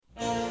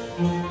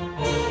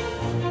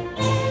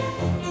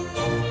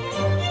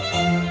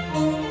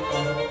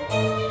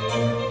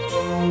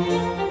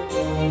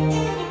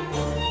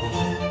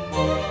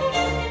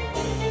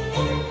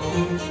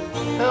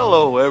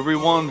Hello,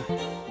 everyone.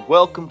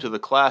 Welcome to the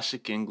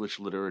Classic English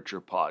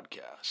Literature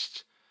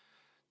Podcast.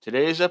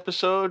 Today's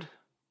episode,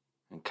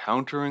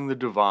 Encountering the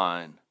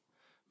Divine,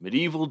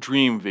 Medieval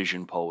Dream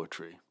Vision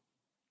Poetry.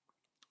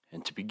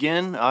 And to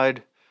begin,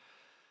 I'd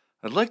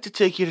like to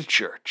take you to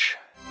church.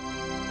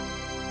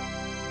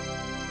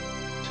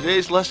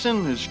 Today's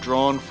lesson is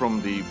drawn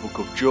from the book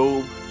of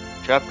Job,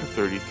 chapter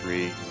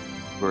 33,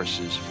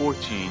 verses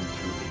 14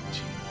 through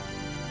 18.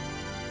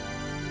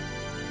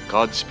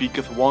 God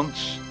speaketh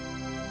once,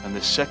 and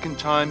the second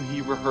time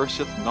he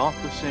rehearseth not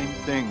the same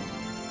thing.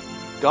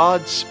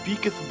 God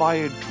speaketh by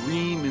a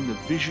dream in the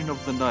vision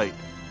of the night,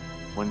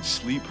 when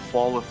sleep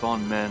falleth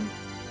on men,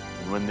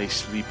 and when they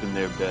sleep in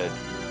their bed.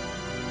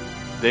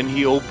 Then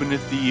he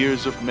openeth the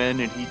ears of men,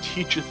 and he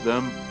teacheth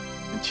them,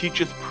 and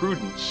teacheth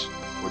prudence,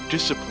 or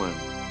discipline,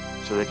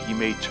 so that he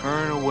may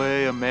turn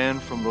away a man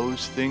from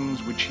those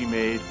things which he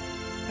made,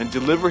 and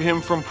deliver him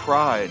from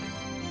pride,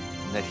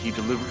 and that he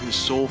deliver his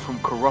soul from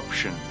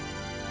corruption,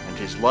 and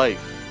his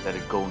life that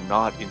it go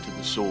not into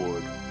the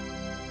sword.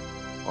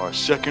 Our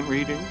second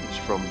reading is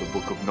from the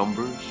book of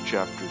Numbers,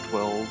 chapter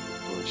 12,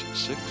 verse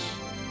 6.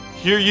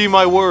 Hear ye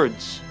my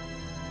words.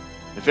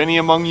 If any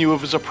among you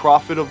is a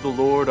prophet of the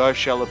Lord, I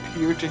shall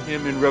appear to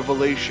him in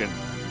revelation.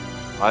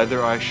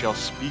 Either I shall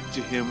speak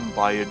to him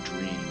by a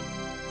dream.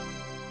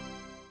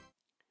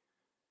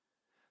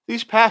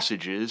 These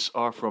passages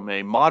are from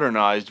a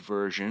modernized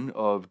version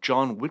of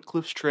John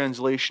Wycliffe's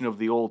translation of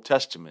the Old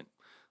Testament,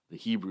 the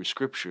Hebrew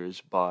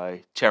Scriptures,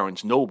 by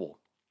Terence Noble.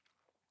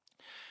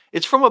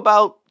 It's from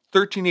about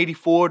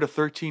 1384 to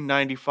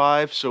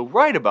 1395, so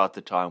right about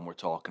the time we're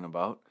talking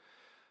about.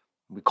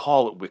 We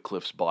call it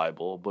Wycliffe's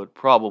Bible, but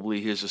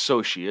probably his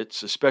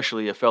associates,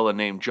 especially a fella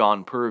named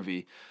John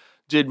Purvey,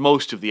 did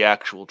most of the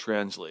actual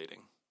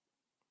translating.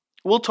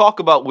 We'll talk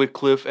about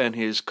Wycliffe and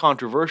his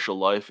controversial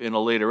life in a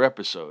later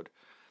episode.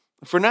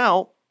 For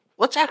now,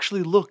 let's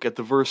actually look at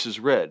the verses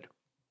read.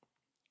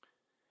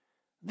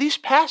 These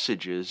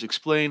passages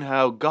explain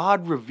how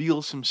God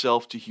reveals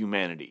himself to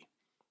humanity.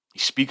 He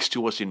speaks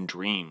to us in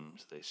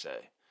dreams, they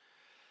say.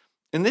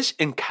 In this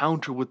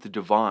encounter with the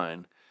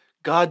divine,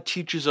 God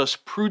teaches us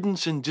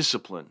prudence and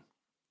discipline,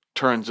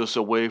 turns us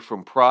away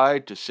from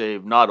pride to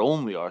save not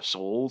only our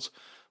souls,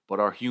 but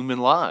our human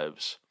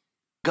lives.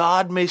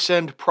 God may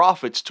send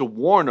prophets to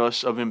warn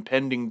us of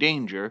impending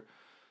danger,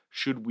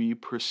 should we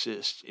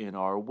persist in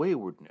our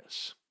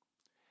waywardness.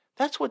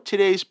 That's what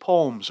today's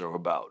poems are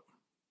about.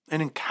 An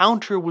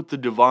encounter with the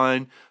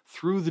divine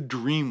through the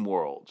dream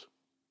world.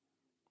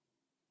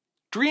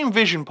 Dream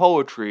vision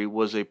poetry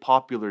was a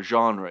popular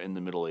genre in the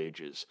Middle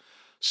Ages,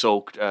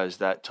 soaked as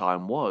that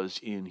time was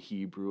in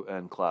Hebrew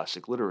and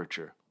classic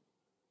literature.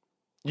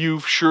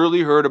 You've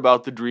surely heard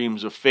about the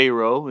dreams of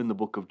Pharaoh in the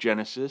book of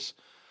Genesis,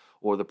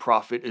 or the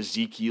prophet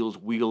Ezekiel's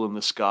wheel in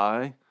the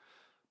sky,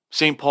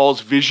 St.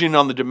 Paul's vision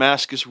on the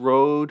Damascus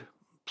Road,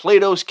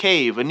 Plato's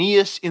cave,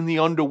 Aeneas in the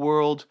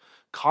underworld,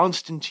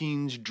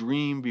 Constantine's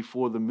dream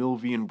before the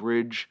Milvian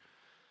Bridge,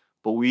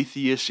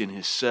 Boethius in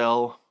his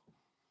cell.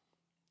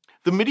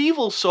 The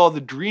medievals saw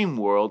the dream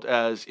world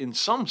as, in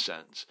some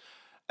sense,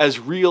 as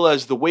real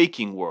as the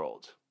waking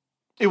world.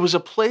 It was a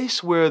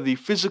place where the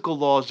physical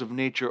laws of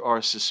nature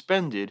are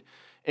suspended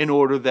in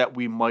order that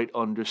we might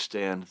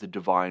understand the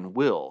divine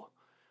will.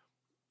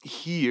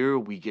 Here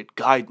we get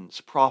guidance,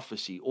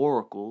 prophecy,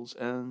 oracles,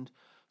 and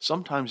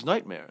sometimes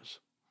nightmares.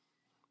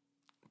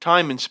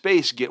 Time and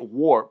space get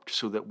warped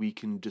so that we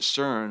can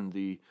discern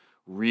the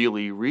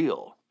really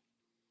real.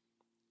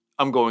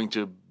 I'm going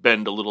to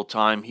bend a little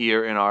time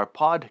here in our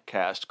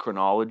podcast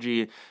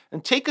chronology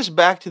and take us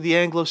back to the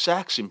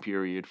Anglo-Saxon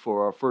period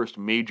for our first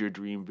major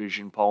dream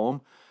vision poem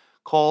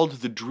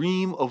called The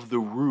Dream of the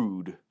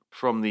Rood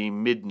from the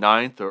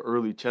mid-9th or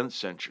early 10th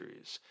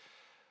centuries.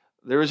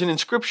 There is an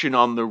inscription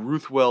on the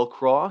Ruthwell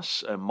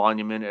Cross, a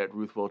monument at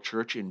Ruthwell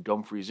Church in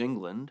Dumfries,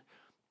 England,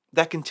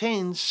 that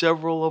contains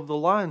several of the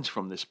lines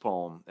from this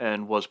poem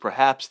and was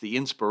perhaps the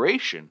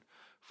inspiration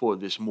for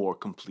this more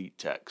complete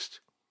text.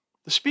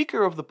 The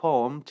speaker of the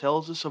poem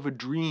tells us of a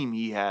dream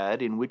he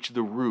had in which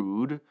the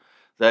rood,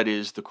 that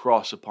is, the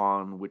cross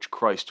upon which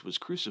Christ was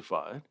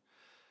crucified,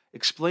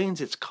 explains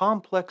its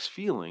complex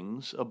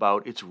feelings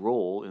about its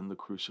role in the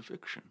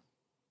crucifixion.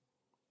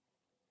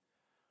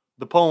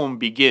 The poem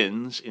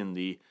begins in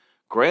the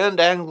grand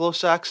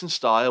Anglo-Saxon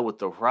style with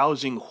the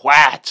rousing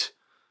what,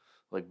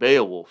 like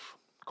Beowulf,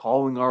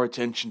 calling our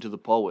attention to the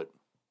poet.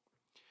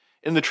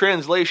 In the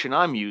translation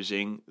I'm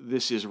using,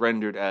 this is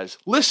rendered as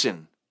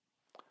listen,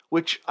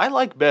 which I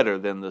like better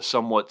than the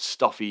somewhat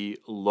stuffy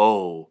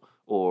lo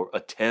or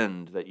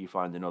attend that you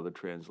find in other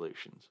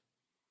translations.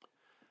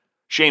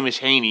 Seamus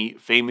Heaney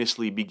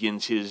famously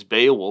begins his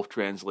Beowulf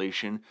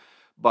translation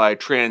by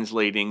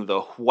translating the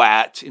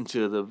what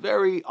into the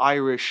very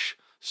Irish,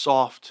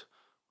 soft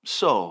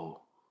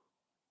so.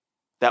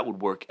 That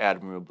would work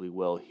admirably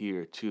well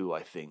here, too,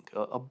 I think.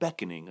 A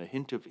beckoning, a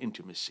hint of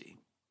intimacy.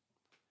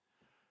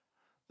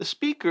 The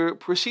speaker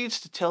proceeds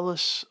to tell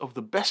us of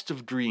the best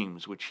of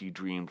dreams which he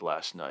dreamed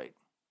last night.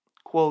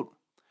 Quote,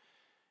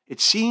 "It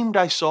seemed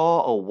I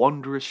saw a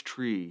wondrous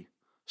tree,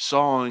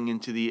 sawing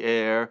into the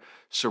air,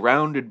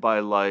 surrounded by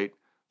light,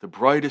 the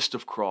brightest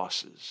of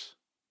crosses.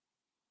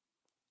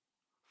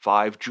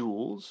 5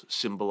 jewels,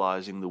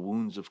 symbolizing the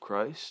wounds of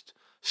Christ,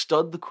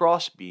 stud the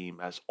crossbeam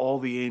as all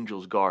the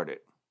angels guard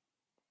it."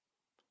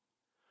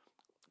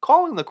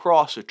 Calling the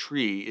cross a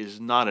tree is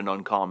not an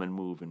uncommon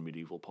move in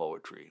medieval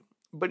poetry.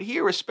 But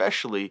here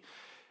especially,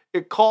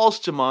 it calls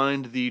to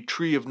mind the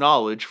tree of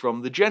knowledge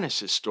from the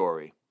Genesis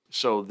story.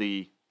 So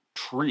the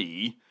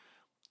tree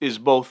is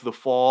both the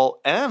fall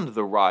and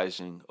the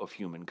rising of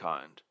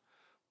humankind.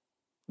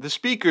 The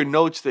speaker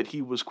notes that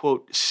he was,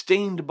 quote,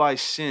 "stained by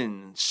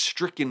sin,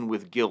 stricken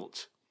with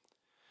guilt."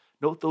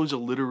 Note those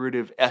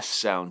alliterative S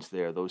sounds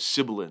there, those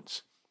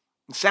sibilants.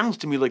 It sounds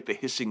to me like the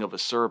hissing of a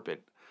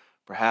serpent,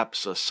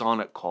 perhaps a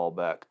sonic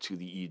callback to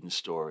the Eden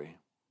story.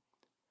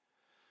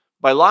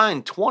 By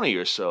line 20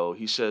 or so,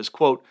 he says,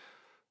 quote,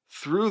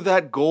 "Through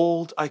that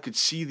gold I could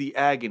see the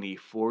agony,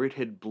 for it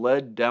had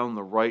bled down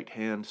the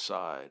right-hand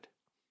side."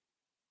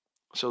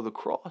 So the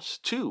cross,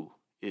 too,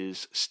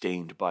 is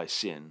stained by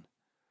sin.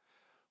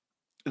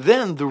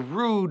 Then the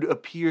rood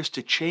appears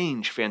to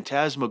change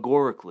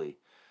phantasmagorically.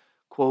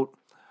 Quote,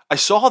 "I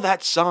saw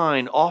that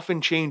sign often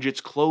change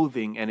its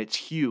clothing and its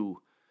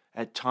hue,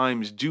 at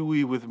times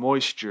dewy with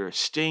moisture,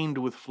 stained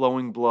with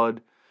flowing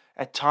blood,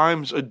 at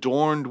times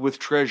adorned with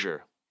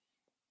treasure."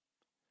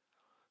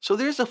 So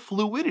there's a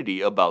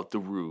fluidity about the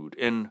rood,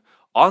 an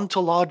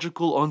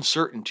ontological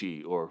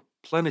uncertainty or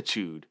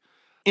plenitude.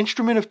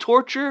 Instrument of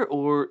torture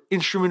or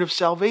instrument of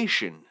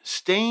salvation,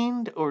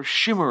 stained or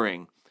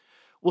shimmering.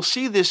 We'll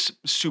see this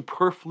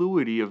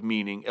superfluity of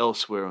meaning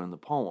elsewhere in the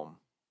poem.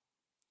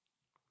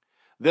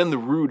 Then the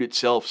rood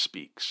itself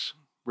speaks,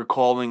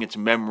 recalling its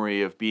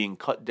memory of being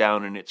cut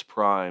down in its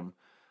prime,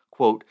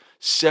 quote,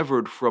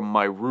 "severed from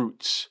my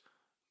roots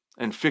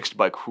and fixed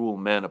by cruel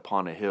men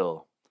upon a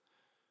hill."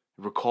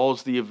 It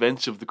recalls the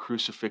events of the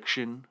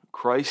crucifixion,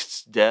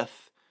 Christ's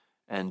death,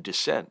 and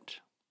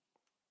descent.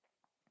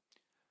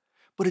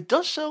 But it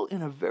does so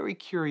in a very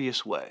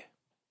curious way.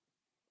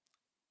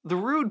 The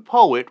rude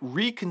poet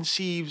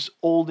reconceives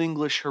Old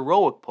English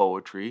heroic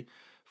poetry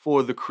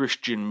for the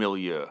Christian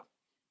milieu.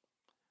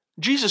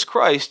 Jesus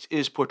Christ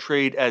is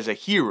portrayed as a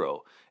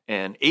hero,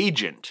 an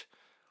agent.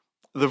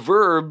 The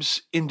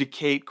verbs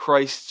indicate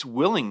Christ's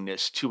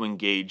willingness to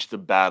engage the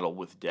battle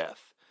with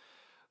death.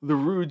 The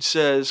Rood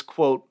says,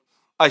 quote,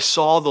 "I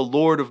saw the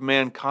Lord of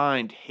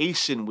mankind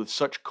hasten with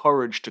such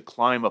courage to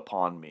climb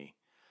upon me."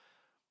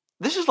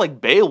 This is like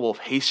Beowulf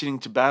hastening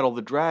to battle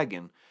the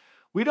dragon.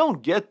 We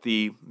don't get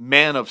the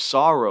man of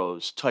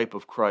sorrows type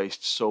of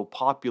Christ so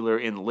popular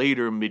in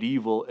later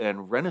medieval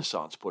and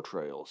Renaissance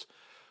portrayals.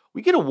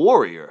 We get a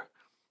warrior.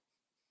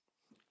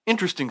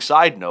 Interesting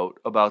side note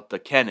about the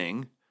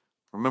kenning.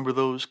 Remember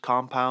those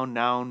compound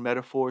noun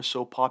metaphors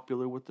so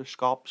popular with the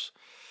Scops?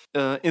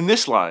 In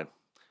this line,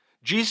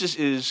 Jesus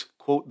is,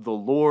 quote, "the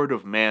Lord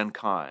of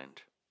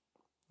mankind."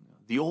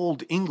 The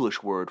Old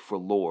English word for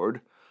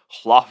Lord,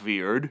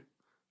 hlafvird,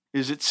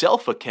 is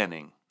itself a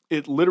kenning.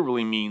 It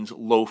literally means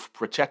loaf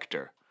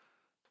protector.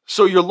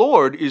 So your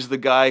Lord is the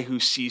guy who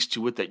sees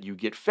to it that you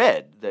get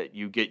fed, that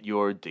you get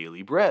your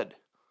daily bread.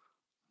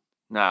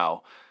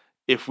 Now,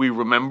 if we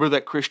remember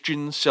that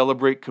Christians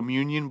celebrate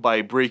communion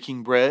by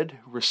breaking bread,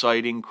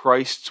 reciting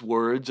Christ's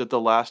words at the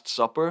Last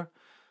Supper,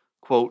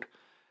 quote,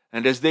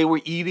 "And as they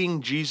were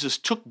eating, Jesus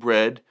took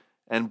bread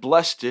and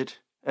blessed it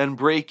and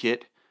brake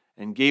it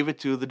and gave it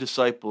to the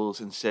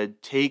disciples and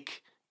said,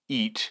 'Take,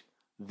 eat,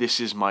 this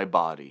is my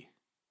body.'"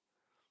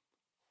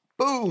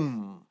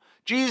 Boom!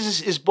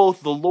 Jesus is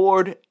both the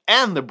Lord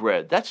and the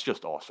bread. That's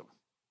just awesome.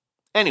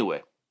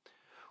 Anyway,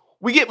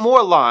 we get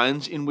more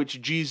lines in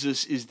which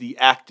Jesus is the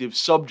active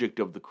subject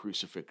of the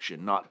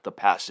crucifixion, not the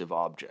passive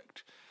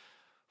object.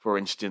 For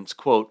instance,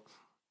 quote,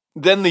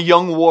 "Then the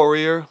young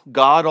warrior,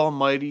 God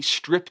Almighty,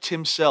 stripped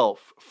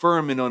himself,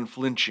 firm and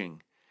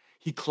unflinching.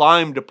 He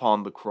climbed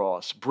upon the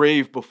cross,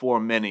 brave before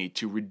many,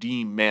 to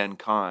redeem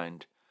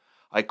mankind.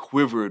 I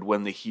quivered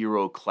when the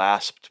hero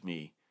clasped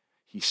me.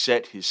 He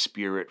set his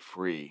spirit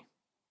free."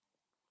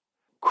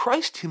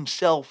 Christ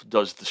himself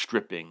does the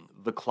stripping,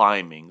 the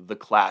climbing, the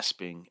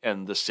clasping,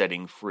 and the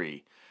setting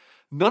free.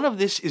 None of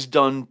this is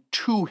done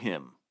to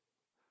him.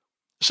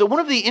 So one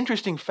of the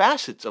interesting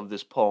facets of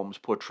this poem's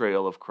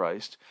portrayal of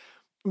Christ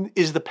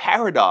is the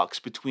paradox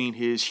between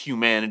his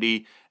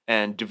humanity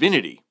and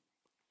divinity.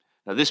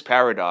 Now, this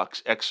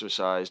paradox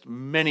exercised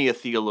many a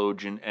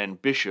theologian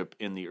and bishop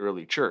in the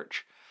early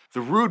church. The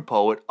rude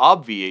poet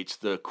obviates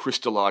the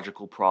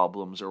Christological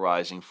problems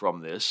arising from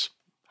this,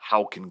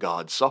 how can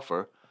God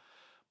suffer,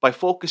 by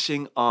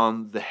focusing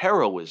on the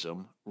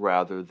heroism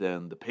rather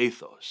than the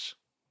pathos.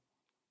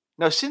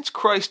 Now, since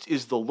Christ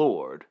is the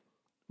Lord,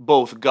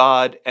 both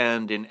God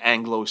and an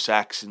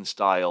Anglo-Saxon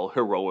style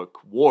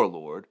heroic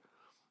warlord,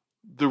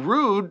 The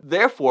rood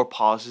therefore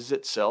posits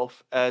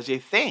itself as a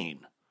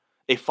thane,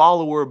 a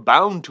follower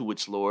bound to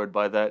its lord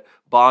by that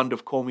bond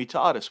of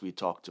comitatus we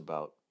talked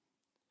about.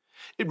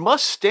 It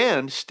must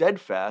stand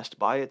steadfast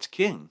by its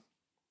king.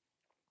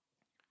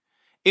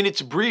 In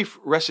its brief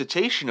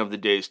recitation of the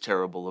day's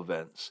terrible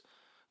events,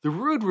 the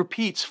rood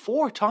repeats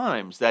 4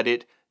 times that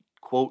it,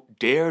 quote,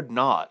 dared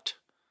not.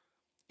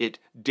 It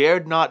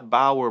dared not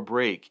bow or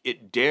break.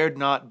 It dared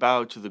not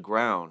bow to the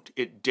ground.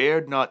 It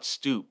dared not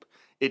stoop.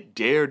 It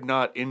dared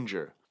not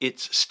injure.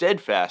 Its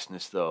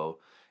steadfastness, though,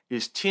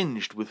 is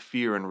tinged with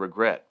fear and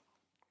regret.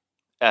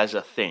 As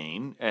a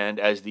thane, and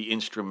as the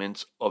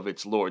instruments of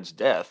its lord's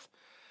death,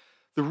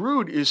 the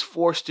rood is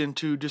forced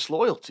into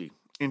disloyalty,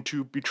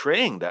 into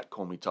betraying that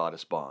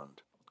comitatus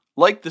bond.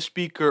 Like the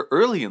speaker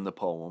early in the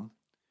poem,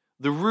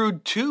 the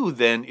rood too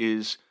then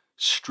is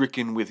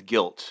stricken with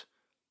guilt,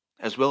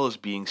 as well as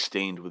being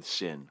stained with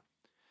sin.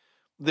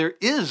 There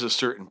is a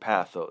certain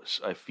pathos,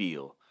 I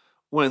feel,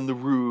 when the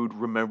rood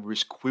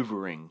remembers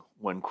quivering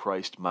when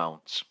Christ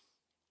mounts.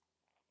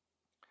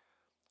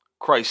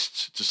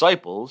 Christ's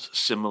disciples,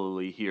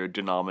 similarly here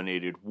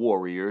denominated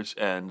warriors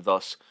and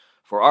thus,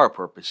 for our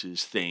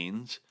purposes,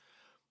 thanes,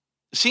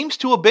 seems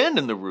to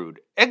abandon the rood,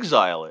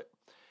 exile it,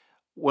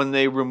 when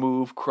they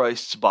remove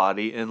Christ's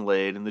body and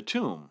lay it in the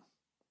tomb.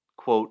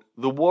 Quote,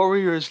 "The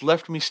warriors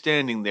left me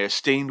standing there,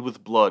 stained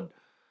with blood.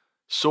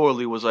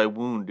 Sorely was I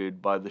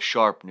wounded by the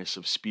sharpness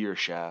of spear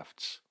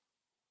shafts."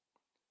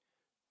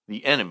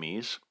 The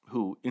enemies,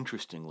 who,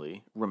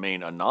 interestingly,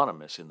 remain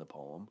anonymous in the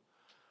poem,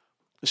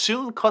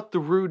 soon cut the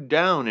rood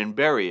down and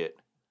bury it.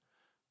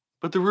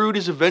 But the rood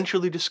is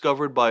eventually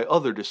discovered by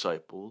other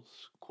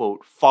disciples.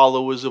 Quote,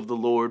 "Followers of the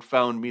Lord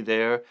found me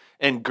there,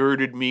 and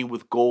girded me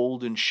with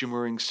gold and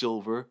shimmering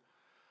silver.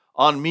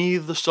 On me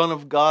the Son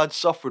of God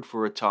suffered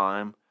for a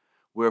time,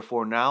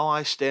 wherefore now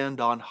I stand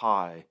on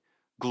high,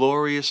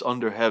 glorious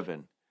under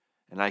heaven,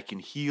 and I can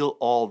heal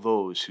all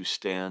those who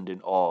stand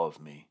in awe of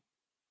me."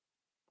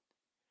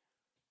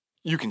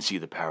 You can see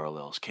the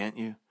parallels, can't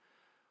you?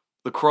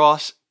 The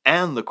cross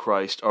and the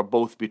Christ are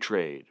both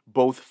betrayed,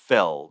 both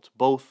felled,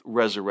 both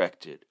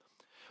resurrected.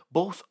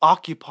 Both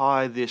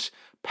occupy this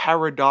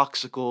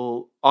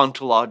paradoxical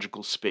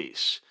ontological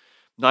space.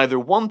 Neither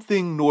one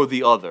thing nor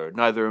the other,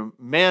 neither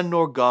man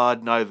nor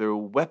God, neither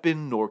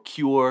weapon nor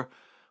cure,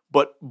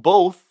 but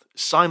both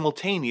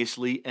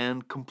simultaneously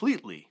and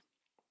completely.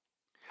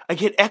 I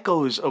get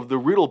echoes of the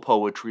riddle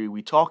poetry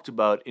we talked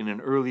about in an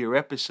earlier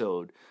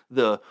episode,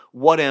 the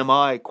 "what am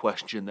I"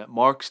 question that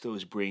marks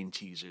those brain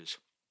teasers.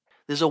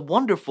 There's a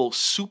wonderful,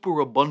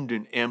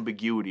 superabundant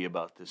ambiguity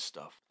about this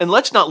stuff. And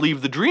let's not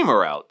leave the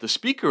dreamer out, the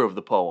speaker of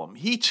the poem.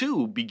 He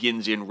too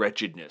begins in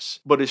wretchedness,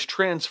 but is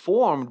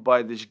transformed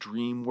by this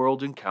dream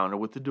world encounter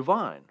with the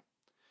divine.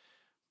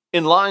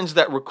 In lines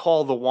that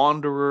recall the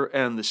wanderer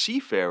and the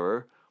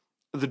seafarer,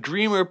 the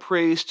dreamer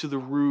prays to the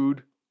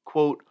rood,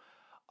 quote,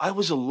 "I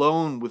was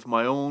alone with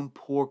my own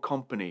poor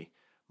company.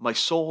 My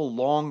soul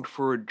longed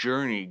for a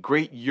journey.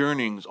 Great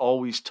yearnings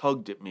always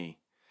tugged at me.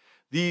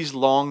 These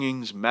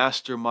longings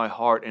master my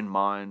heart and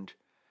mind,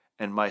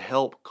 and my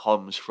help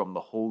comes from the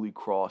Holy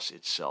Cross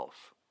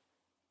itself."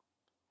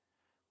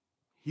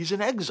 He's an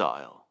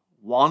exile,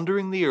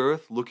 wandering the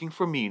earth, looking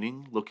for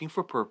meaning, looking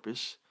for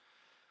purpose.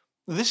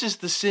 This is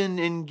the sin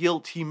and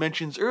guilt he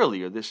mentions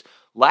earlier, this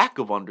lack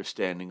of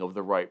understanding of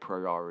the right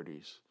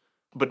priorities.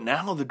 But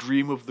now the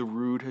dream of the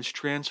rood has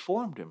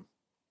transformed him.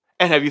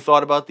 And have you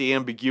thought about the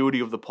ambiguity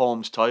of the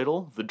poem's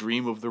title, The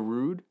Dream of the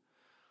Rood?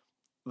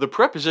 The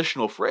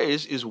prepositional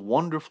phrase is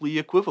wonderfully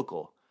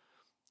equivocal.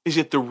 Is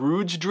it the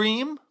rood's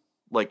dream,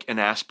 like an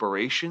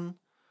aspiration?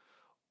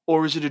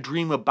 Or is it a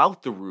dream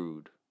about the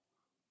rood?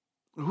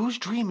 Who's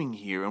dreaming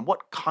here, and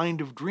what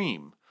kind of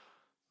dream?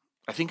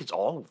 I think it's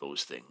all of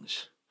those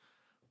things.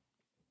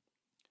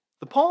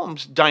 The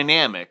poem's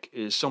dynamic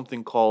is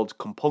something called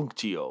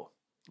compunctio,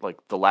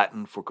 like the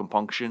Latin for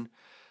compunction,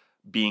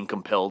 being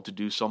compelled to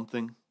do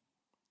something.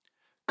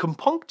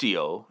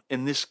 Compunctio,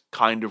 in this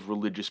kind of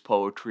religious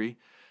poetry,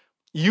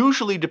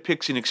 usually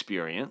depicts an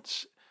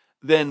experience,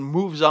 then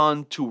moves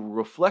on to a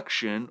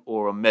reflection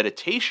or a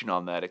meditation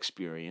on that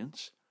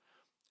experience,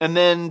 and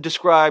then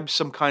describes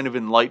some kind of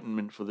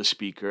enlightenment for the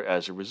speaker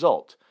as a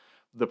result.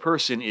 The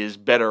person is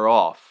better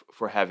off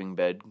for having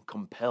been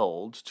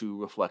compelled to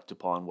reflect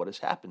upon what has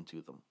happened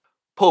to them.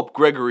 Pope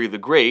Gregory the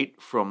Great,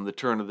 from the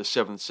turn of the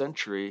 7th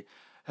century,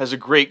 has a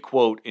great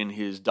quote in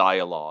his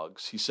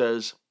dialogues. He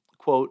says,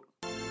 quote,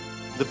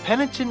 "The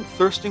penitent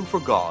thirsting for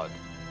God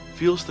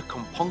feels the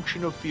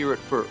compunction of fear at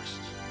first.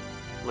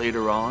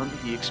 Later on,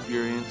 he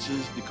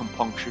experiences the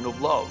compunction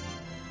of love.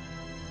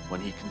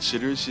 When he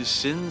considers his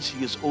sins,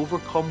 he is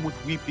overcome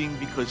with weeping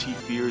because he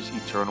fears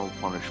eternal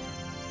punishment.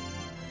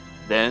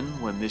 Then,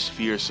 when this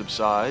fear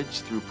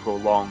subsides through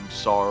prolonged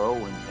sorrow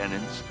and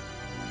penance,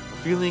 a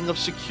feeling of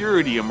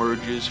security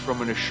emerges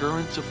from an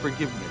assurance of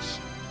forgiveness,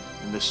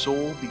 and the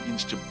soul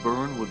begins to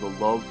burn with a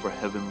love for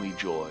heavenly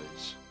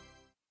joys."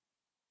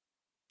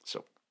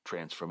 So,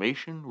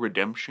 transformation,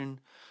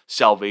 redemption,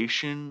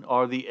 salvation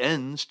are the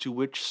ends to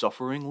which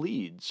suffering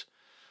leads.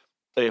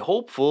 A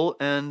hopeful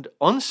and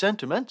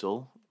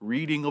unsentimental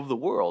reading of the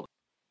world.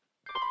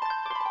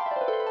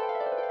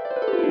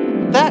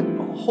 That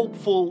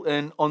hopeful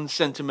and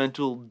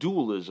unsentimental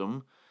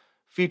dualism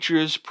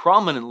features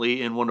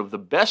prominently in one of the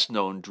best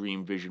known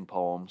dream vision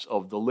poems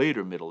of the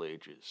later Middle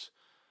Ages,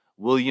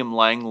 William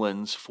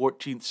Langland's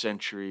 14th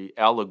century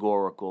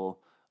allegorical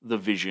The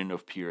Vision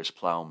of Piers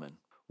Plowman.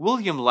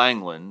 William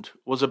Langland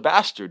was a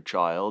bastard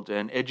child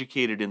and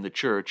educated in the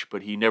church,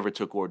 but he never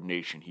took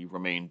ordination. He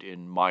remained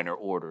in minor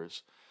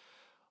orders.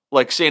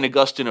 Like St.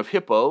 Augustine of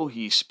Hippo,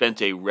 he spent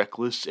a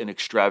reckless and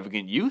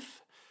extravagant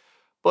youth,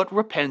 but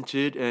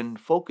repented and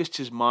focused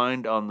his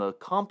mind on the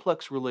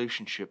complex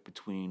relationship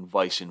between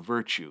vice and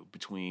virtue,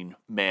 between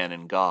man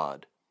and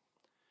God.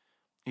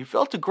 He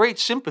felt a great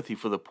sympathy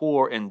for the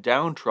poor and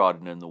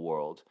downtrodden in the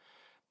world,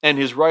 and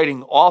his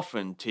writing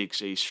often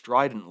takes a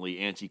stridently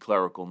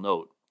anti-clerical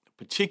note,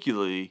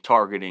 particularly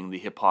targeting the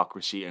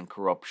hypocrisy and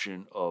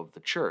corruption of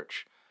the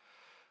church.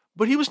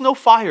 But he was no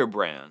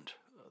firebrand.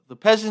 The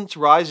Peasants'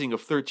 Rising of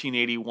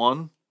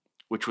 1381,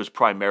 which was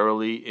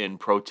primarily in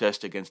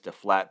protest against a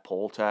flat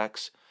poll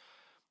tax,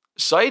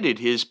 cited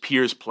his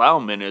Piers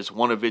Plowman as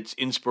one of its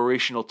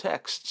inspirational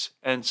texts,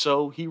 and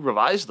so he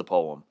revised the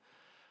poem.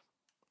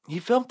 He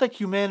felt that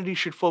humanity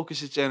should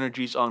focus its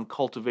energies on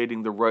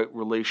cultivating the right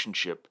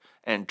relationship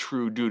and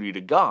true duty to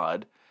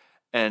God,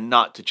 and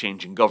not to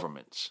changing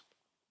governments.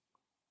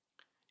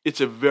 It's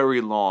a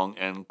very long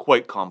and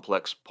quite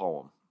complex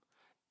poem.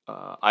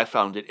 I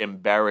found it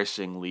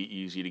embarrassingly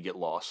easy to get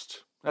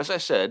lost. As I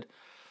said,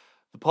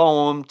 the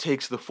poem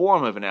takes the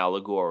form of an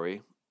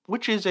allegory,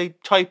 which is a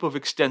type of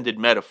extended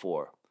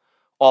metaphor,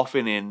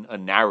 often in a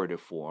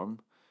narrative form,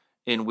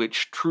 in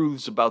which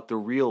truths about the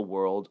real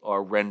world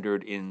are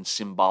rendered in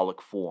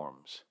symbolic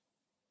forms.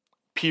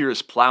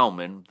 Piers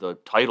Plowman, the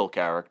title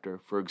character,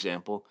 for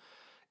example,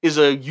 is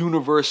a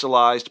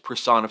universalized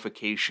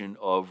personification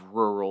of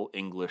rural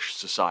English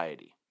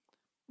society.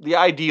 The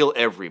ideal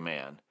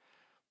everyman.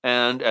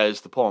 And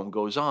as the poem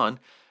goes on,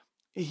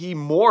 he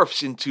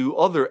morphs into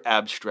other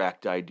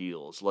abstract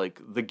ideals like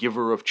the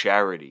giver of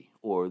charity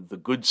or the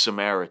good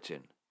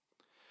Samaritan.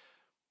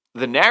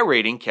 The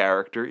narrating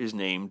character is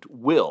named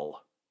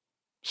Will,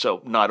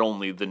 so not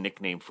only the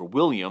nickname for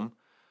William,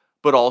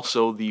 but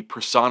also the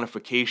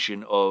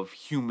personification of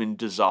human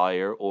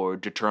desire or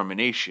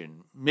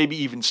determination, maybe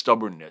even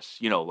stubbornness,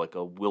 like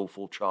a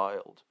willful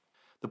child.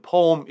 The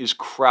poem is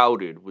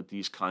crowded with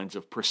these kinds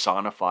of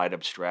personified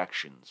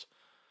abstractions.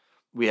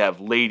 We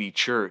have Lady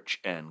Church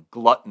and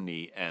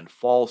gluttony and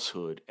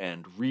falsehood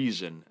and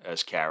reason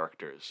as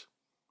characters.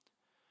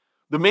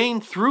 The main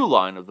through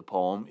line of the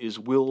poem is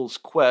Will's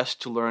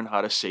quest to learn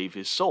how to save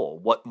his soul.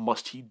 What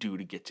must he do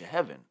to get to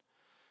heaven?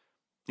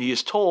 He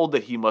is told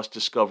that he must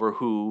discover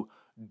who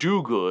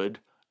do good,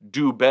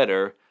 do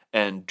better,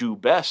 and do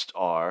best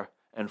are,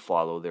 and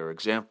follow their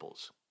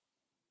examples.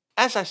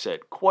 As I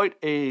said, quite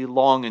a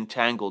long and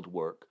tangled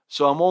work,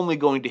 so I'm only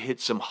going to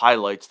hit some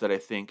highlights that I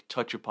think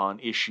touch upon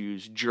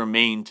issues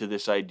germane to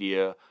this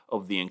idea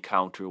of the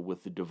encounter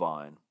with the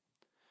divine.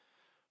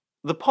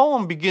 The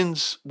poem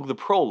begins with a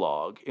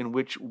prologue in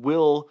which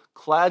Will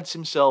clads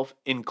himself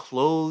in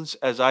clothes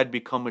as I'd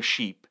become a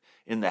sheep,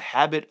 in the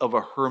habit of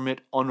a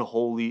hermit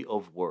unholy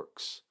of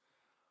works.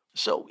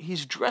 So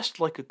he's dressed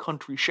like a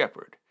country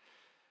shepherd.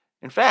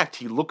 In fact,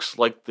 he looks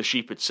like the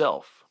sheep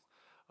itself.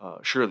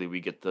 Surely we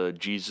get the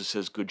Jesus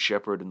as Good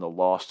Shepherd and the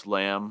Lost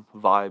Lamb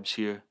vibes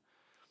here.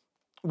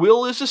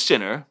 Will is a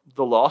sinner,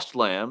 the lost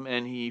lamb,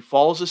 and he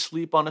falls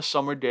asleep on a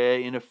summer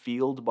day in a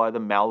field by the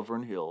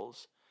Malvern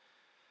Hills.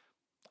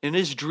 In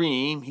his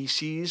dream, he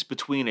sees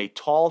between a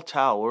tall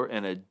tower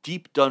and a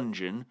deep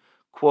dungeon,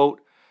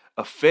 quote,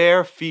 a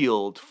fair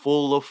field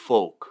full of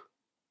folk,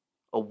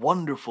 a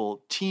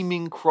wonderful,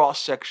 teeming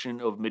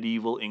cross-section of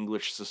medieval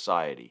English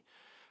society.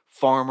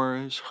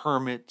 Farmers,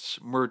 hermits,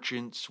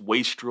 merchants,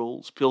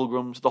 wastrels,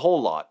 pilgrims, the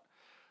whole lot.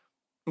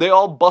 They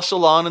all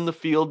bustle on in the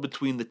field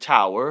between the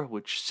tower,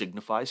 which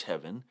signifies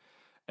heaven,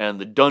 and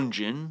the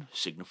dungeon,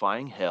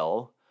 signifying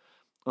hell,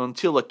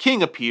 until a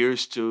king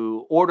appears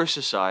to order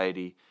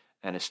society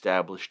and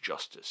establish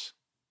justice.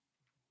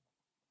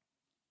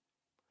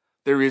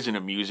 There is an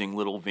amusing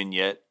little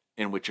vignette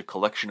in which a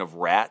collection of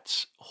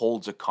rats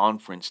holds a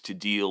conference to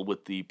deal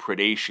with the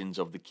predations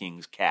of the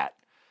king's cat.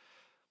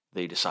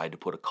 They decide to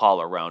put a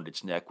collar around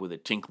its neck with a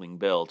tinkling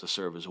bell to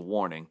serve as a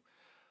warning.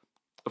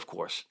 Of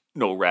course,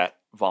 no rat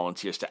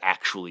volunteers to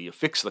actually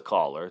affix the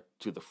collar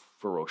to the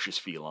ferocious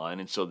feline,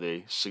 and so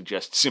they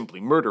suggest simply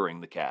murdering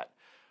the cat.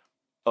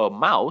 A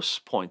mouse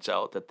points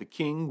out that the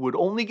king would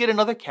only get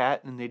another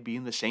cat and they'd be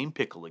in the same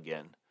pickle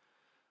again.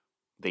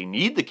 They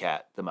need the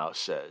cat, the mouse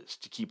says,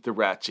 to keep the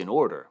rats in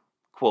order.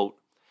 Quote,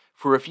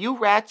 for if you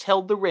rats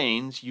held the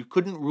reins, you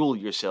couldn't rule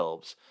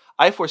yourselves.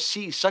 I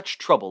foresee such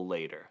trouble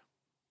later.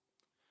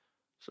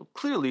 So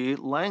clearly,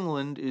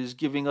 Langland is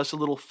giving us a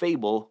little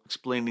fable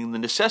explaining the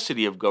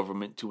necessity of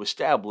government to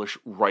establish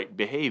right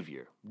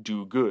behavior,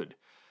 do good.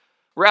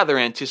 Rather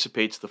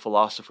anticipates the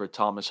philosopher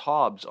Thomas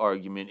Hobbes'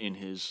 argument in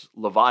his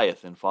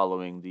Leviathan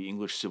following the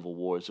English civil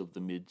wars of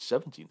the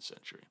mid-17th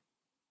century.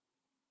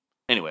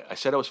 Anyway, I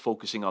said I was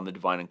focusing on the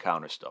divine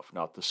encounter stuff,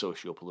 not the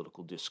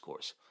socio-political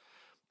discourse.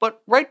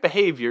 But right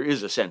behavior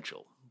is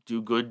essential.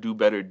 Do good, do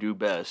better, do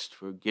best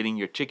for getting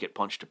your ticket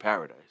punched to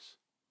paradise.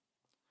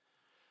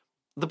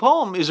 The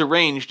poem is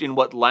arranged in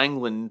what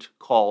Langland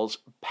calls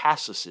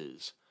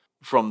passuses,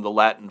 from the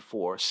Latin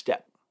for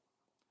step.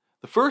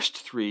 The first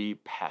 3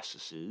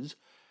 passuses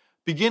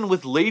begin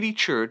with Lady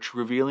Church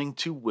revealing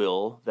to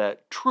Will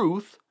that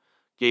truth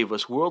gave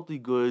us worldly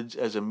goods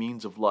as a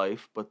means of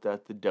life, but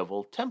that the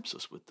devil tempts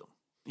us with them.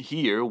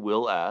 Here,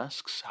 Will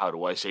asks, "How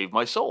do I save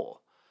my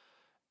soul?"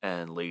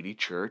 And Lady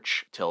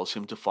Church tells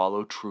him to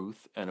follow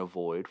truth and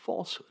avoid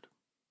falsehood.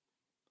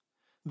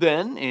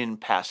 Then, in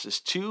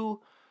Passus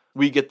 2,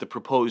 we get the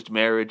proposed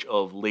marriage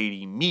of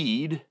Lady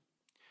Mead.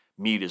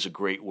 Mead is a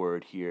great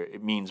word here.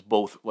 It means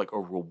both like a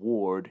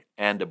reward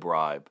and a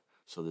bribe.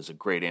 So there's a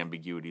great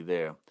ambiguity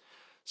there.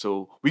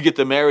 So we get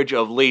the marriage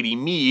of Lady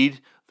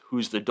Mead,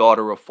 who's the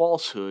daughter of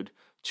falsehood,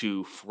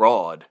 to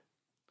fraud.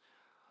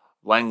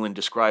 Langland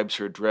describes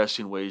her dress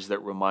in ways that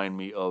remind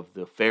me of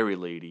the fairy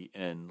lady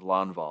in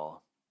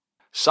Lanval.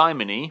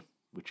 Simony,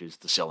 which is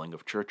the selling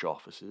of church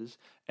offices,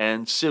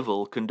 and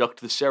Civil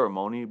conduct the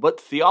ceremony, but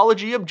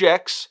theology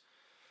objects.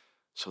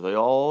 So they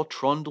all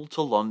trundle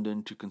to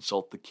London to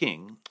consult the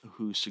king,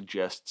 who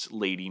suggests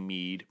Lady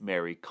Mead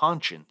marry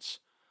Conscience,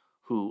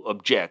 who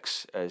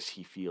objects as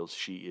he feels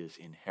she is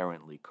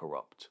inherently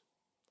corrupt.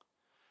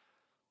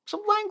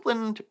 So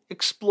Langland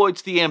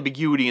exploits the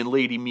ambiguity in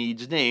Lady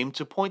Mead's name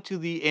to point to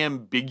the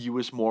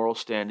ambiguous moral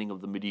standing of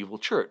the medieval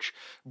church.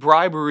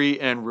 Bribery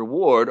and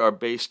reward are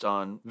based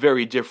on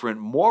very different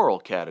moral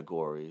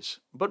categories,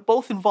 but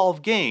both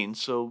involve gain,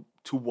 so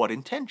to what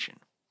intention?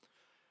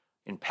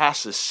 In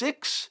Passus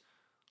 6,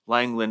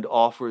 Langland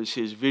offers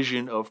his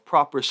vision of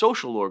proper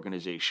social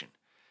organization,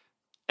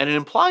 and it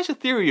implies a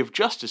theory of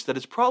justice that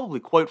is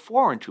probably quite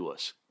foreign to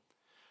us.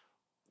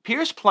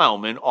 Piers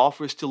Plowman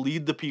offers to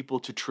lead the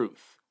people to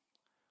truth,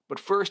 but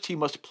first he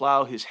must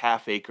plow his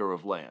half-acre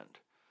of land.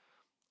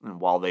 And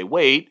while they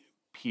wait,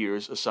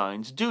 Piers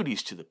assigns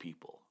duties to the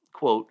people.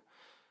 Quote,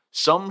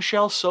 "Some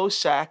shall sow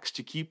sacks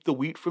to keep the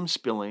wheat from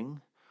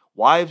spilling.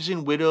 Wives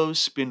and widows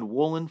spin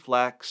wool and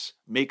flax,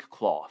 make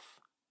cloth."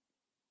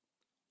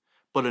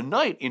 But a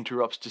knight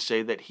interrupts to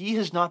say that he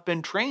has not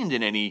been trained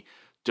in any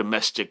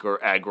domestic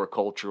or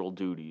agricultural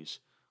duties.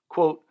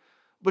 Quote,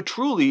 "But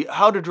truly,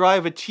 how to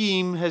drive a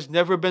team has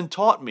never been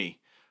taught me.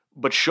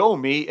 But show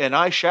me, and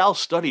I shall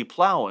study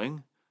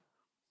plowing."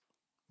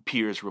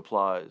 Piers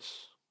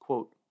replies,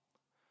 quote,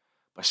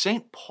 "By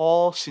St.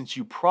 Paul, since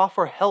you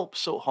proffer help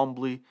so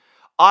humbly,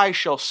 I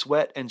shall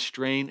sweat and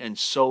strain and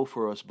sow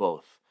for us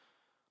both,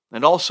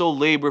 and also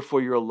labor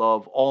for your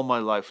love all my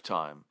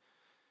lifetime,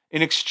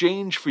 in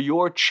exchange for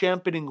your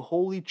championing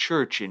Holy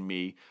Church in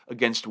me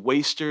against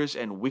wasters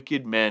and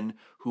wicked men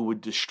who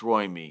would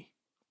destroy me.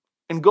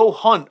 And go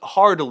hunt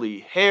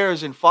heartily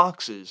hares and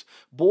foxes,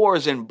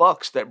 boars and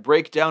bucks that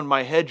break down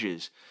my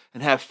hedges,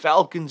 and have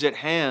falcons at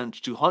hand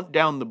to hunt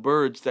down the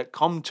birds that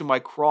come to my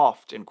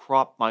croft and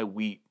crop my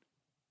wheat."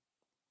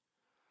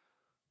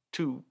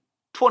 To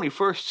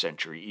 21st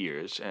century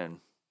ears,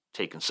 and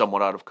taken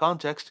somewhat out of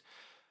context,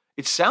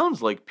 it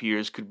sounds like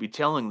Piers could be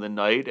telling the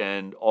knight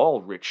and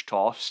all rich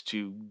toffs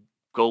to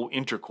go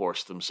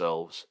intercourse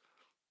themselves.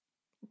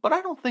 But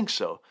I don't think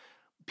so.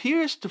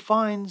 Piers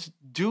defines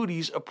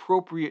duties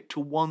appropriate to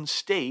one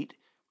state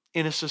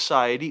in a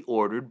society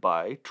ordered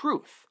by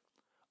truth.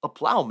 A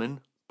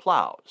plowman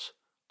plows.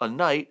 A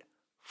knight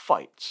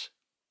fights.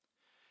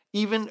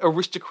 Even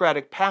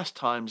aristocratic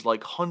pastimes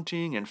like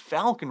hunting and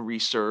falconry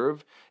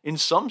serve, in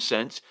some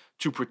sense,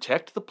 to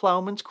protect the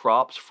plowman's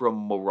crops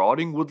from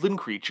marauding woodland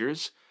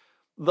creatures,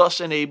 thus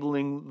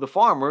enabling the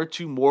farmer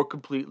to more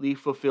completely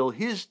fulfill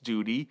his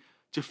duty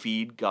to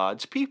feed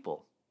God's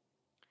people.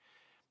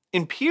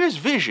 In Piers'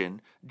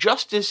 vision,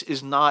 justice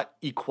is not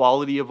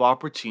equality of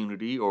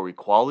opportunity or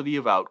equality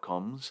of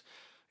outcomes.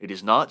 It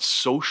is not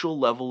social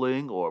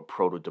leveling or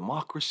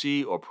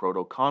proto-democracy or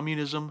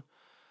proto-communism.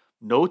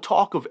 No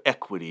talk of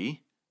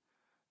equity.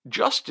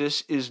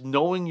 Justice is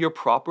knowing your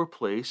proper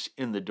place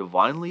in the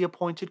divinely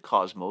appointed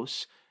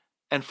cosmos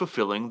and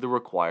fulfilling the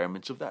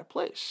requirements of that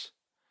place.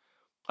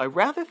 I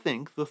rather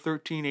think the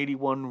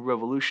 1381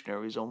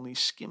 revolutionaries only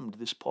skimmed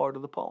this part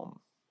of the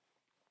poem.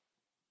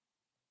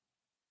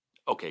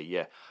 Okay,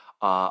 yeah.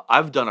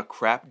 I've done a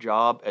crap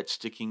job at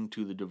sticking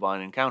to the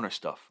divine encounter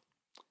stuff.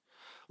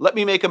 Let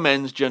me make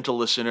amends, gentle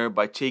listener,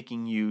 by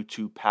taking you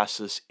to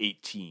Passus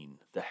 18,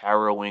 the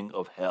harrowing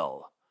of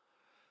hell.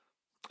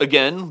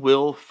 Again,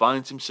 Will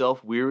finds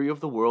himself weary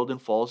of the world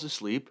and falls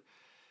asleep.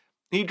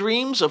 He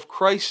dreams of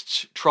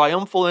Christ's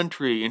triumphal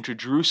entry into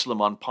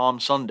Jerusalem on Palm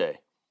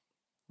Sunday.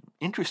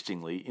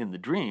 Interestingly, in the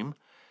dream,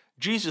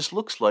 Jesus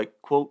looks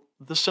like, quote,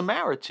 the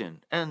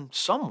Samaritan and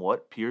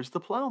somewhat Piers the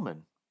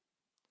plowman.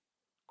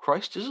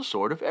 Christ is a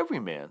sort of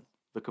everyman,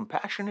 the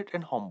compassionate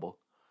and humble.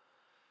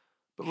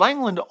 But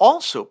Langland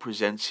also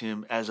presents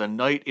him as a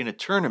knight in a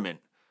tournament,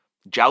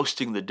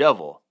 jousting the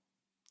devil.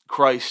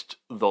 Christ,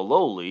 the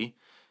lowly,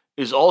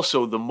 is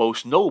also the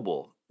most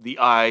noble, the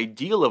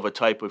ideal of a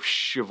type of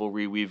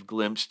chivalry we've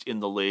glimpsed in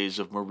the lays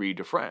of Marie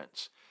de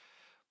France.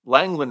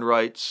 Langland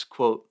writes,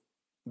 quote,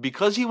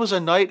 "Because he was a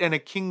knight and a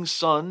king's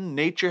son,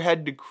 nature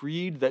had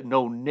decreed that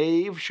no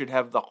knave should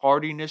have the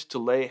hardiness to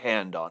lay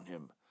hand on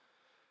him."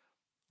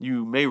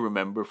 You may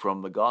remember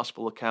from the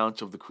gospel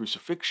accounts of the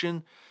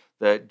crucifixion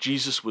that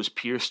Jesus was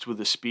pierced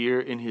with a spear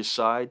in his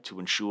side to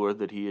ensure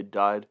that he had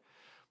died.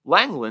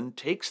 Langland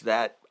takes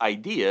that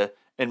idea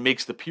and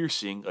makes the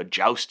piercing a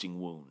jousting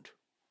wound.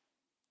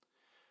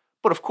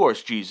 But of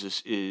course,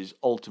 Jesus is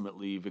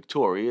ultimately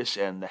victorious,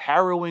 and the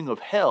harrowing of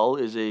hell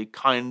is a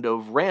kind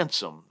of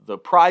ransom, the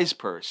prize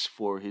purse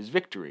for his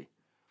victory.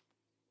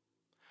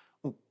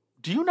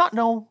 Do you not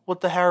know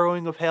what the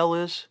harrowing of hell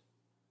is?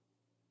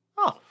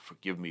 Oh,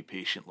 forgive me,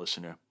 patient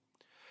listener.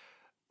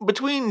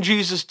 Between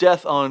Jesus'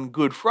 death on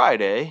Good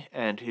Friday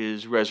and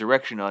his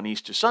resurrection on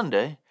Easter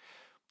Sunday,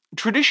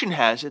 tradition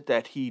has it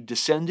that he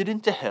descended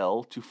into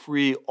hell to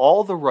free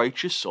all the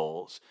righteous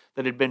souls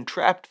that had been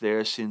trapped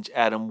there since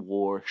Adam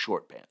wore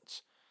short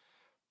pants.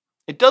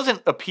 It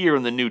doesn't appear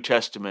in the New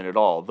Testament at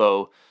all,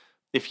 though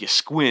if you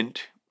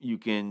squint, you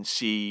can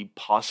see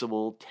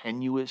possible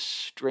tenuous,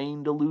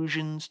 strained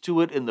allusions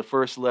to it in the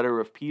first letter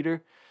of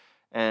Peter,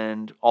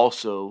 and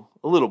also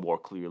a little more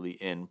clearly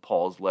in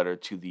Paul's letter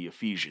to the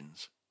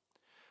Ephesians.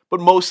 But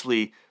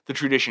mostly, the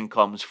tradition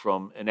comes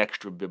from an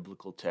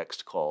extra-biblical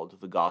text called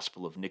the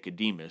Gospel of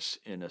Nicodemus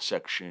in a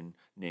section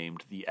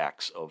named the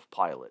Acts of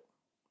Pilate.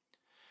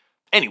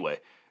 Anyway,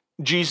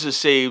 Jesus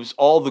saves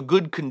all the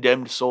good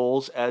condemned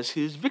souls as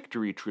his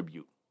victory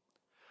tribute.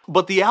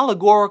 But the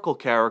allegorical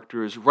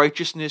characters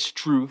righteousness,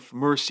 truth,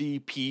 mercy,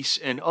 peace,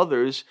 and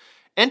others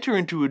enter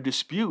into a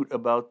dispute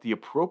about the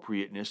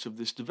appropriateness of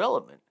this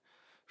development.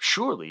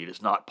 Surely it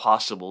is not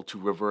possible to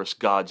reverse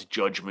God's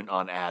judgment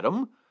on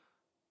Adam.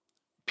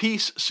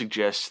 Peace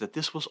suggests that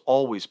this was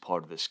always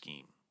part of the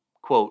scheme.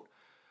 Quote,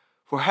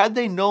 "For had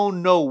they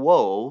known no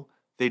woe,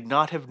 they'd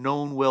not have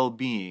known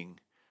well-being.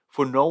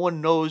 For no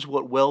one knows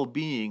what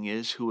well-being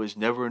is who has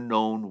never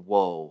known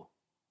woe."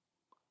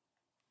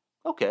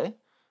 Okay,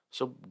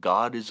 so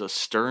God is a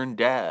stern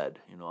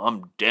dad.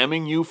 I'm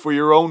damning you for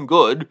your own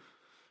good.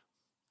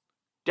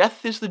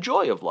 Death is the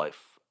joy of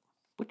life,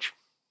 which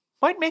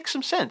might make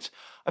some sense.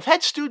 I've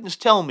had students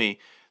tell me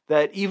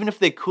that even if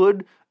they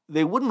could,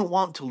 they wouldn't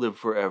want to live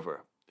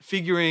forever,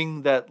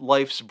 figuring that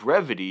life's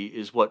brevity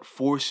is what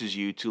forces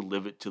you to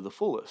live it to the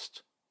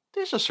fullest.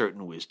 There's a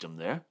certain wisdom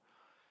there.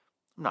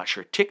 I'm not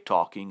sure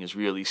TikToking is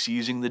really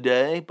seizing the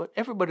day, but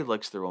everybody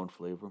likes their own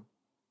flavor.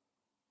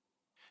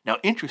 Now,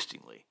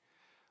 interestingly,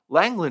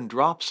 Langland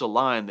drops a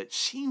line that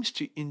seems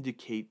to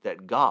indicate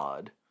that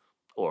God,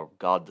 or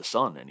God the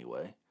Son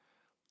anyway,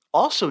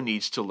 also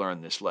needs to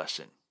learn this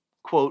lesson.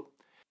 Quote,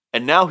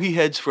 "And now he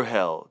heads for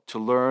hell to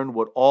learn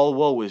what all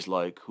woe is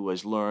like who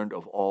has learned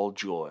of all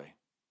joy."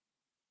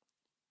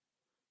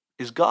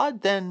 Is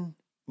God then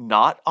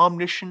not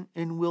omniscient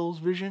in Will's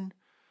vision?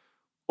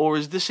 Or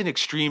is this an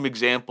extreme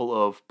example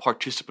of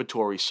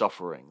participatory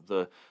suffering,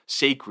 the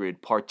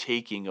sacred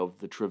partaking of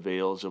the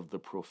travails of the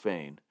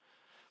profane?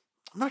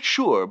 I'm not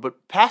sure,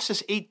 but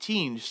Passus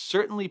 18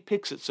 certainly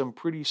picks at some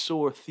pretty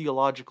sore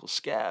theological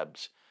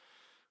scabs.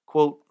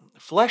 Quote,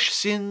 "Flesh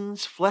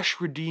sins,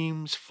 flesh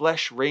redeems,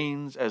 flesh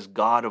reigns as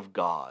God of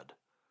God."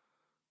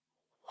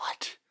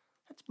 What?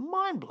 That's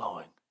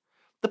mind-blowing.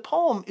 The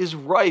poem is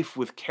rife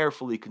with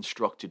carefully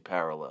constructed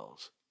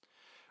parallels.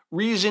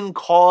 Reason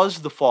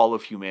caused the fall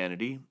of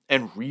humanity,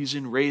 and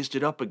reason raised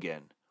it up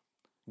again.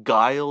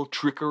 Guile,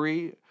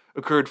 trickery,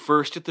 occurred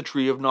first at the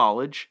tree of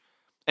knowledge,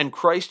 and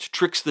Christ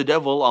tricks the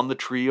devil on the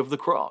tree of the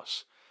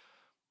cross.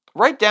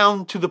 Right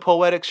down to the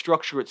poetic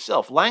structure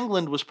itself,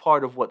 Langland was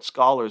part of what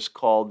scholars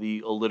call the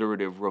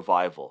alliterative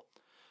revival,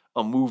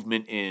 a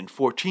movement in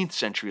 14th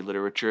century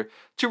literature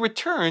to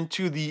return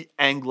to the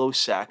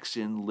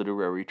Anglo-Saxon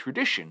literary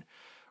tradition,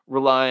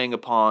 relying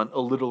upon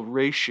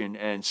alliteration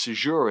and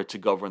caesura to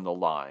govern the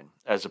line,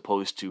 as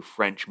opposed to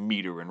French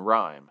meter and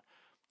rhyme.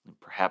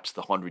 Perhaps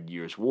the 100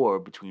 Years' War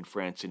between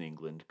France and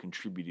England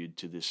contributed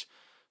to this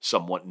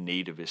somewhat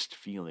nativist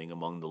feeling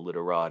among the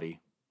literati.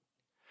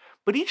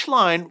 But each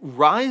line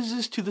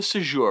rises to the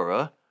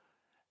caesura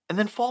and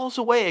then falls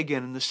away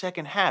again in the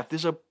second half.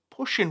 There's a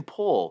push and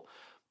pull,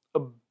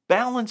 a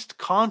balanced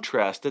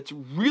contrast that's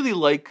really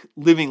like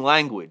living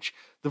language.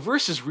 The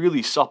verse is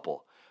really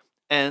supple,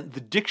 and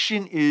the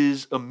diction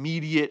is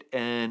immediate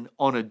and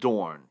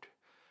unadorned.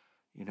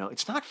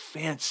 It's not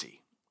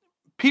fancy.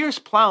 Piers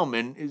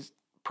Plowman is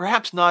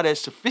perhaps not as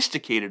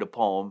sophisticated a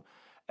poem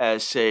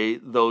as, say,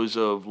 those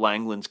of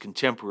Langland's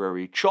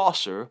contemporary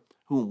Chaucer,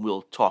 whom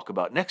we'll talk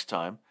about next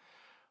time,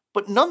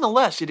 but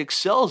nonetheless it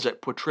excels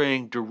at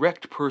portraying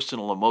direct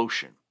personal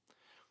emotion.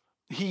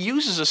 He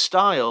uses a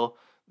style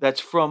that's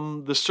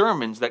from the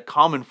sermons that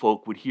common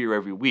folk would hear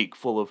every week,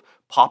 full of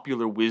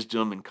popular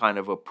wisdom and kind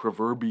of a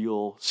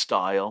proverbial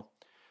style.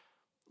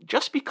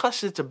 Just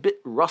because it's a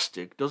bit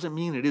rustic doesn't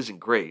mean it isn't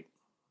great.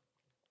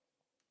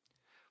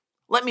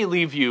 Let me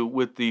leave you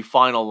with the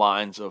final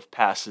lines of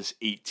Passus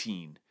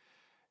 18.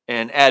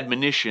 an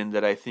admonition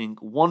that I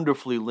think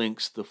wonderfully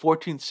links the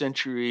 14th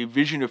century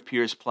vision of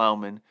Piers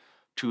Plowman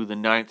to the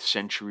 9th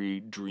century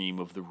dream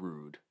of the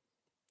Rood.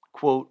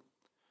 Quote,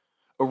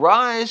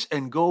 "Arise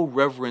and go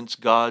reverence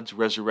God's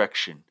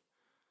resurrection,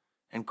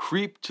 and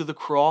creep to the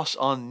cross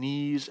on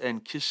knees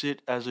and kiss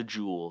it as a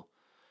jewel.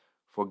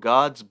 For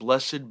God's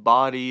blessed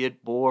body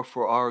it bore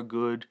for our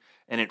good,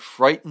 and it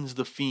frightens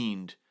the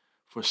fiend,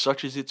 for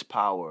such is its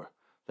power,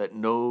 that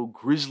no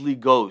grisly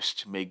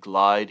ghost may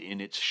glide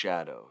in its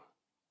shadow."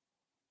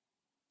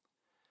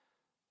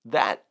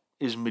 That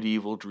is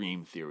medieval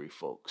dream theory,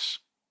 folks.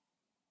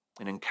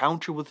 An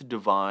encounter with the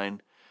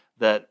divine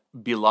that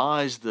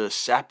belies the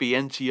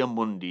sapientia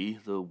mundi,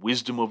 the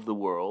wisdom of the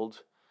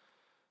world.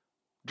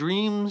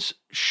 Dreams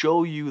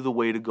show you the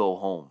way to go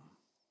home.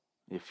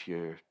 If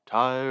you're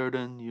tired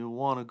and you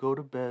want to go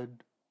to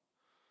bed.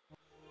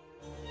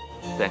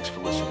 Thanks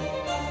for listening.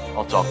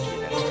 I'll talk to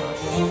you next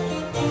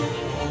time.